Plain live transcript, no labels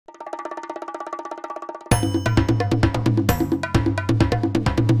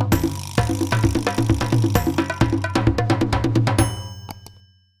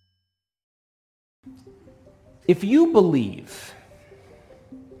If you believe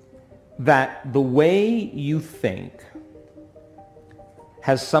that the way you think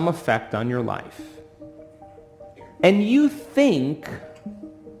has some effect on your life, and you think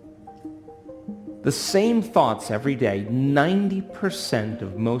the same thoughts every day, 90%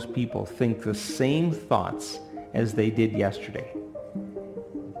 of most people think the same thoughts as they did yesterday.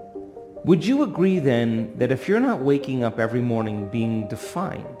 Would you agree then that if you're not waking up every morning being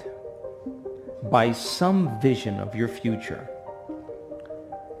defined by some vision of your future,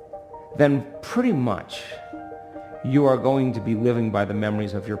 then pretty much you are going to be living by the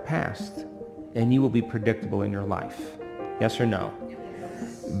memories of your past, and you will be predictable in your life? Yes or no?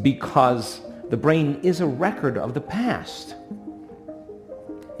 Because the brain is a record of the past.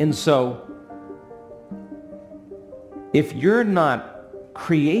 And so, if you're not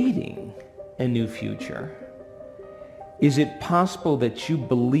creating a new future, is it possible that you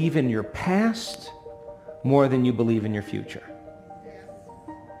believe in your past more than you believe in your future?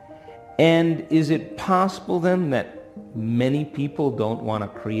 And is it possible then that many people don't want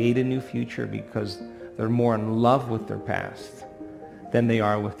to create a new future because they're more in love with their past than they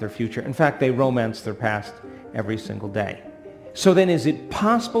are with their future? In fact, they romance their past every single day. So then is it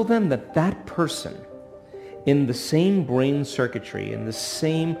possible then that that person in the same brain circuitry, in the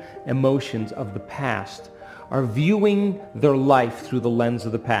same emotions of the past, are viewing their life through the lens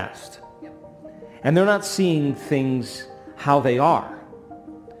of the past? And they're not seeing things how they are.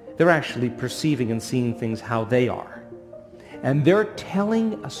 They're actually perceiving and seeing things how they are. And they're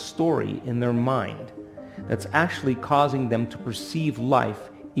telling a story in their mind that's actually causing them to perceive life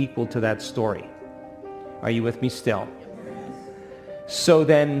equal to that story. Are you with me still? So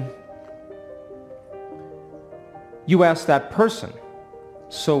then you ask that person,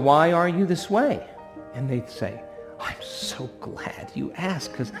 so why are you this way? And they'd say, I'm so glad you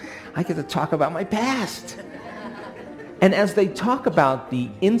asked because I get to talk about my past. And as they talk about the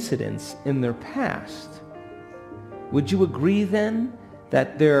incidents in their past, would you agree then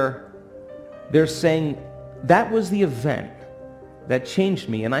that they're saying, that was the event that changed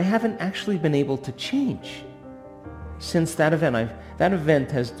me, and I haven't actually been able to change since that event. That event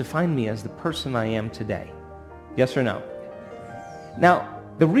has defined me as the person I am today. Yes or no? Now,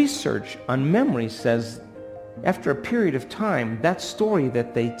 the research on memory says after a period of time, that story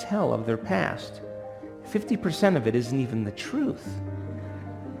that they tell of their past, 50% of it isn't even the truth.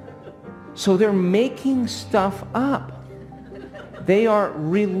 So they're making stuff up. They are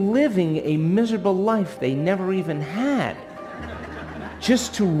reliving a miserable life they never even had,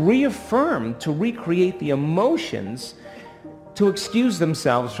 just to reaffirm, to recreate the emotions, to excuse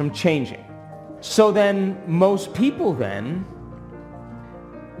themselves from changing. So then most people then,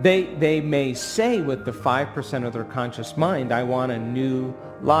 they may say with the 5% of their conscious mind, I want a new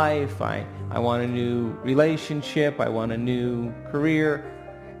life, I want a new relationship, I want a new career,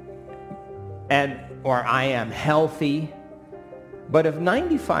 or I am healthy. But if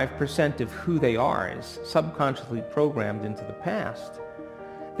 95% of who they are is subconsciously programmed into the past,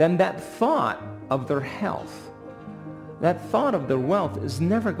 then that thought of their health, that thought of their wealth is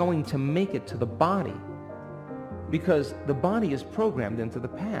never going to make it to the body, because the body is programmed into the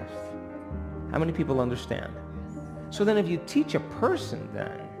past. How many people understand? So then if you teach a person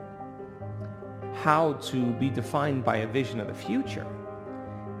then how to be defined by a vision of the future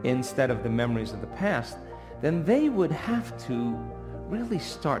instead of the memories of the past, then they would have to really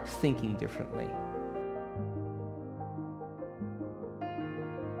start thinking differently.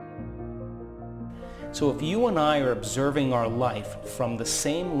 So if you and I are observing our life from the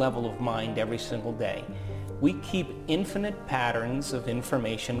same level of mind every single day, we keep infinite patterns of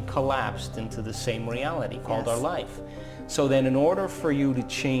information collapsed into the same reality called our life. So then in order for you to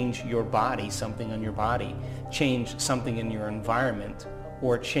change your body, something on your body, change something in your environment,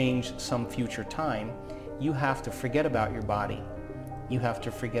 or change some future time, you have to forget about your body. You have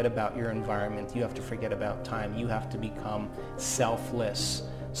to forget about your environment. You have to forget about time. You have to become selfless.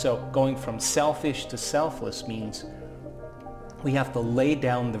 So going from selfish to selfless means we have to lay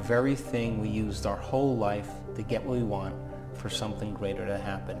down the very thing we used our whole life to get what we want for something greater to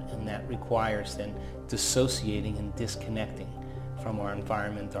happen. And that requires then dissociating and disconnecting from our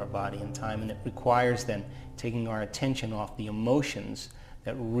environment, our body, and time. And it requires then taking our attention off the emotions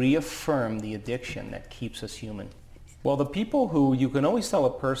that reaffirm the addiction that keeps us human. Well, the people who, you can always tell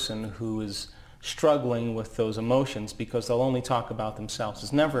a person who is struggling with those emotions because they'll only talk about themselves.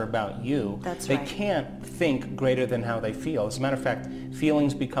 It's never about you. That's they right. can't think greater than how they feel. As a matter of fact,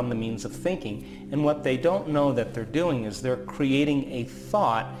 feelings become the means of thinking. And what they don't know that they're doing is they're creating a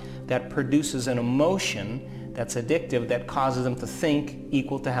thought that produces an emotion that's addictive that causes them to think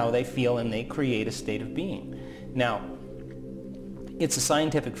equal to how they feel, and they create a state of being. Now, it's a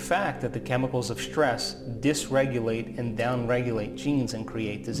scientific fact that the chemicals of stress dysregulate and downregulate genes and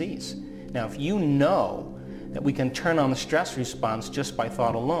create disease. Now, if you know that we can turn on the stress response just by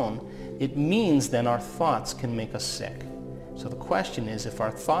thought alone, it means then our thoughts can make us sick. So the question is, if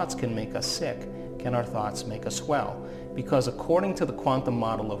our thoughts can make us sick, can our thoughts make us well? Because according to the quantum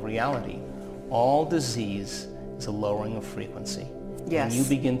model of reality, all disease is a lowering of frequency. Yes. When you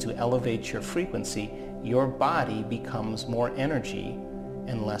begin to elevate your frequency, your body becomes more energy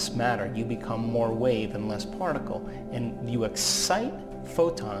and less matter. You become more wave and less particle. And you excite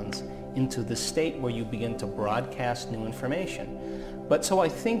photons into the state where you begin to broadcast new information. But so I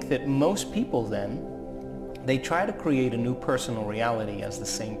think that most people then, they try to create a new personal reality as the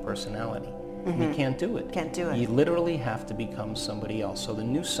same personality. Mm-hmm. You can't do it. Can't do it. You literally have to become somebody else. So the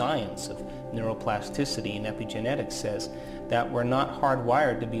new science of neuroplasticity and epigenetics says that we're not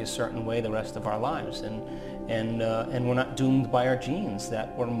hardwired to be a certain way the rest of our lives, and we're not doomed by our genes,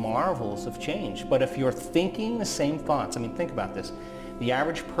 that we're marvels of change. But if you're thinking the same thoughts, I mean, think about this. The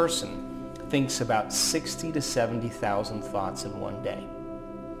average person thinks about 60 to 70,000 thoughts in one day.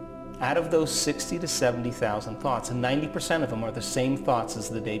 Out of those 60 to 70,000 thoughts, and 90% of them are the same thoughts as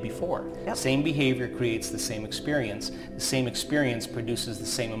the day before. Yep. Same behavior creates the same experience. The same experience produces the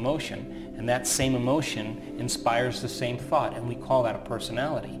same emotion, and that same emotion inspires the same thought, and we call that a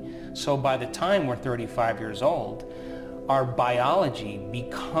personality. So by the time we're 35 years old, our biology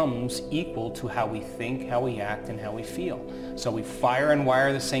becomes equal to how we think, how we act, and how we feel. So we fire and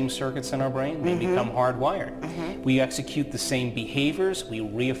wire the same circuits in our brain. They become hardwired. We execute the same behaviors. We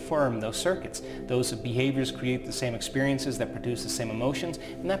reaffirm those circuits. Those behaviors create the same experiences that produce the same emotions,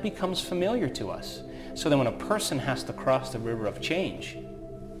 and that becomes familiar to us. So then when a person has to cross the river of change,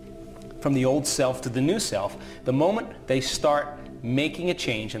 from the old self to the new self, the moment they start making a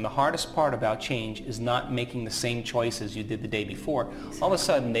change, and the hardest part about change is not making the same choices you did the day before, all of a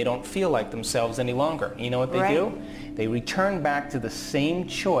sudden they don't feel like themselves any longer. You know what they do? They return back to the same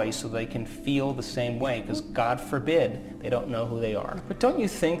choice so they can feel the same way, because God forbid they don't know who they are. But don't you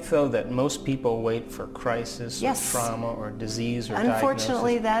think, though, that most people wait for crisis or trauma or disease or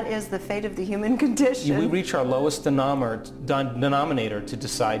Unfortunately, diagnosis? that is the fate of the human condition. We reach our lowest denominator to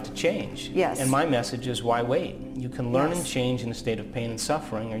decide to change. Yes. And my message is, why wait? You can learn and change in a state of pain and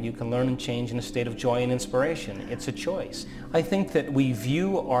suffering, or you can learn and change in a state of joy and inspiration. It's a choice. I think that we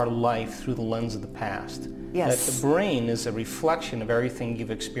view our life through the lens of the past. Yes. That the brain is a reflection of everything you've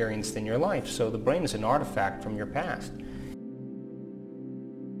experienced in your life. So the brain is an artifact from your past.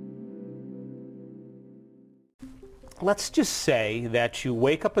 Let's just say that you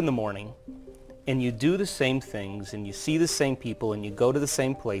wake up in the morning and you do the same things, and you see the same people, and you go to the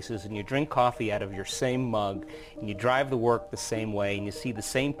same places, and you drink coffee out of your same mug, and you drive to work the same way, and you see the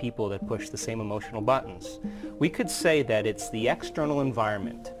same people that push the same emotional buttons. We could say that it's the external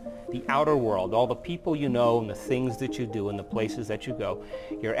environment, the outer world, all the people you know and the things that you do and the places that you go.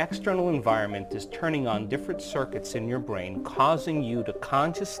 Your external environment is turning on different circuits in your brain, causing you to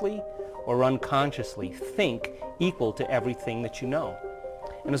consciously or unconsciously think equal to everything that you know.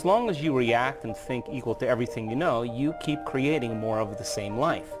 And as long as you react and think equal to everything you know, you keep creating more of the same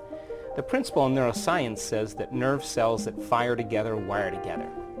life. The principle in neuroscience says that nerve cells that fire together wire together.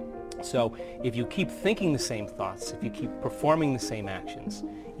 So if you keep thinking the same thoughts, if you keep performing the same actions,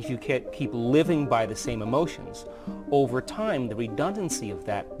 if you keep living by the same emotions, over time the redundancy of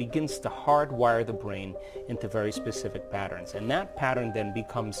that begins to hardwire the brain into very specific patterns. And that pattern then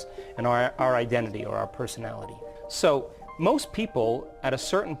becomes our identity or our personality. So most people, at a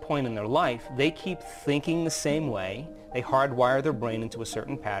certain point in their life, they keep thinking the same way. They hardwire their brain into a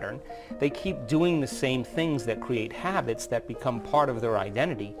certain pattern. They keep doing the same things that create habits that become part of their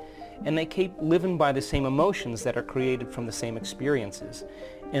identity. And they keep living by the same emotions that are created from the same experiences.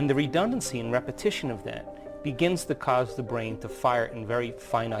 And the redundancy and repetition of that begins to cause the brain to fire in very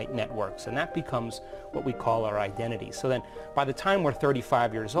finite networks. And that becomes what we call our identity. So then by the time we're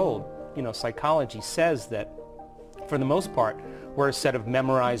 35 years old, psychology says that for the most part, we're a set of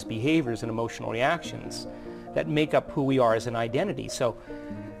memorized behaviors and emotional reactions that make up who we are as an identity. So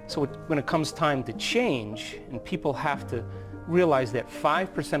when it comes time to change, and people have to realize that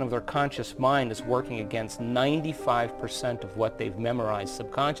 5% of their conscious mind is working against 95% of what they've memorized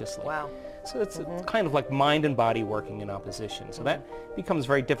subconsciously. Wow. So it's kind of like mind and body working in opposition. So that becomes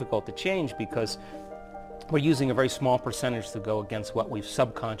very difficult to change because we're using a very small percentage to go against what we've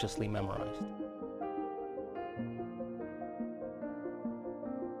subconsciously memorized.